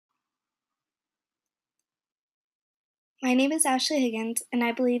My name is Ashley Higgins, and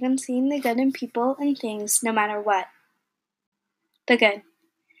I believe in seeing the good in people and things no matter what. The good.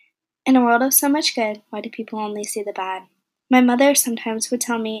 In a world of so much good, why do people only see the bad? My mother sometimes would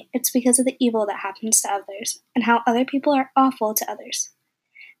tell me it's because of the evil that happens to others, and how other people are awful to others.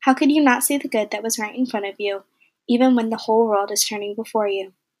 How could you not see the good that was right in front of you, even when the whole world is turning before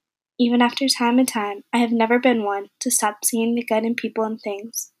you? Even after time and time, I have never been one to stop seeing the good in people and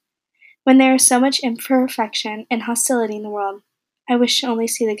things. When there is so much imperfection and hostility in the world, I wish to only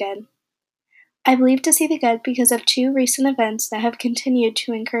see the good. I believe to see the good because of two recent events that have continued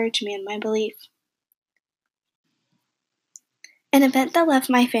to encourage me in my belief. An event that left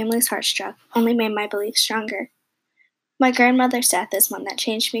my family's heart struck only made my belief stronger. My grandmother's death is one that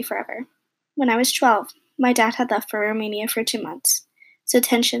changed me forever. When I was 12, my dad had left for Romania for 2 months, so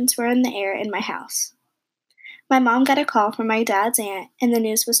tensions were in the air in my house. My mom got a call from my dad's aunt, and the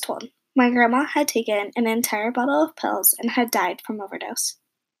news was told. My grandma had taken an entire bottle of pills and had died from overdose.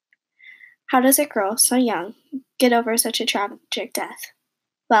 How does a girl so young get over such a tragic death?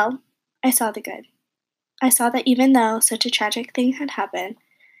 Well, I saw the good. I saw that even though such a tragic thing had happened,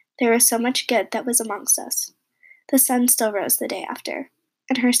 there was so much good that was amongst us. The sun still rose the day after,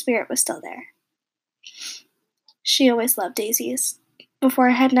 and her spirit was still there. She always loved daisies. Before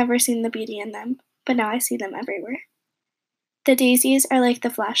I had never seen the beauty in them, but now I see them everywhere. The daisies are like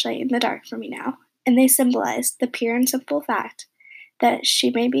the flashlight in the dark for me now, and they symbolize the pure and simple fact that she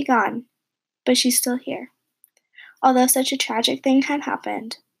may be gone, but she's still here. Although such a tragic thing had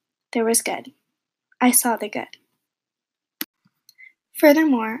happened, there was good. I saw the good.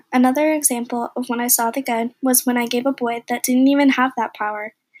 Furthermore, another example of when I saw the good was when I gave a boy that didn't even have that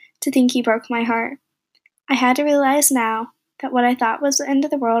power to think he broke my heart. I had to realize now that what I thought was the end of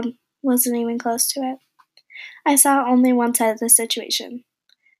the world wasn't even close to it. I saw only one side of the situation,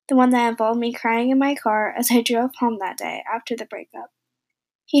 the one that involved me crying in my car as I drove home that day after the breakup.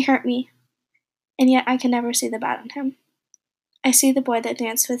 He hurt me, and yet I can never see the bad in him. I see the boy that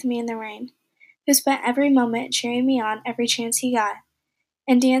danced with me in the rain, who spent every moment cheering me on every chance he got,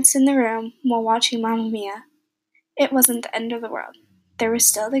 and danced in the room while watching Mamma Mia. It wasn't the end of the world. There was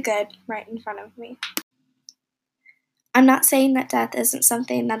still the good right in front of me. I'm not saying that death isn't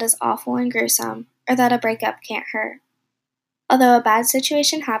something that is awful and gruesome, or that a breakup can't hurt. Although a bad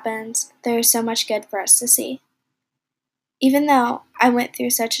situation happens, there is so much good for us to see. Even though I went through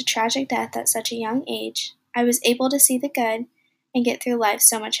such a tragic death at such a young age, I was able to see the good and get through life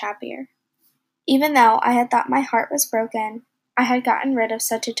so much happier. Even though I had thought my heart was broken, I had gotten rid of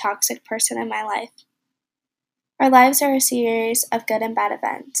such a toxic person in my life. Our lives are a series of good and bad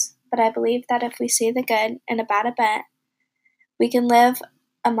events, but I believe that if we see the good in a bad event, we can live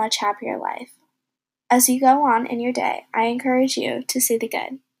a much happier life. As you go on in your day, I encourage you to see the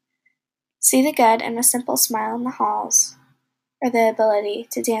good. See the good in a simple smile in the halls, or the ability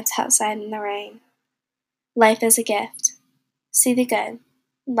to dance outside in the rain. Life is a gift. See the good.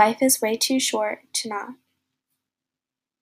 Life is way too short to not.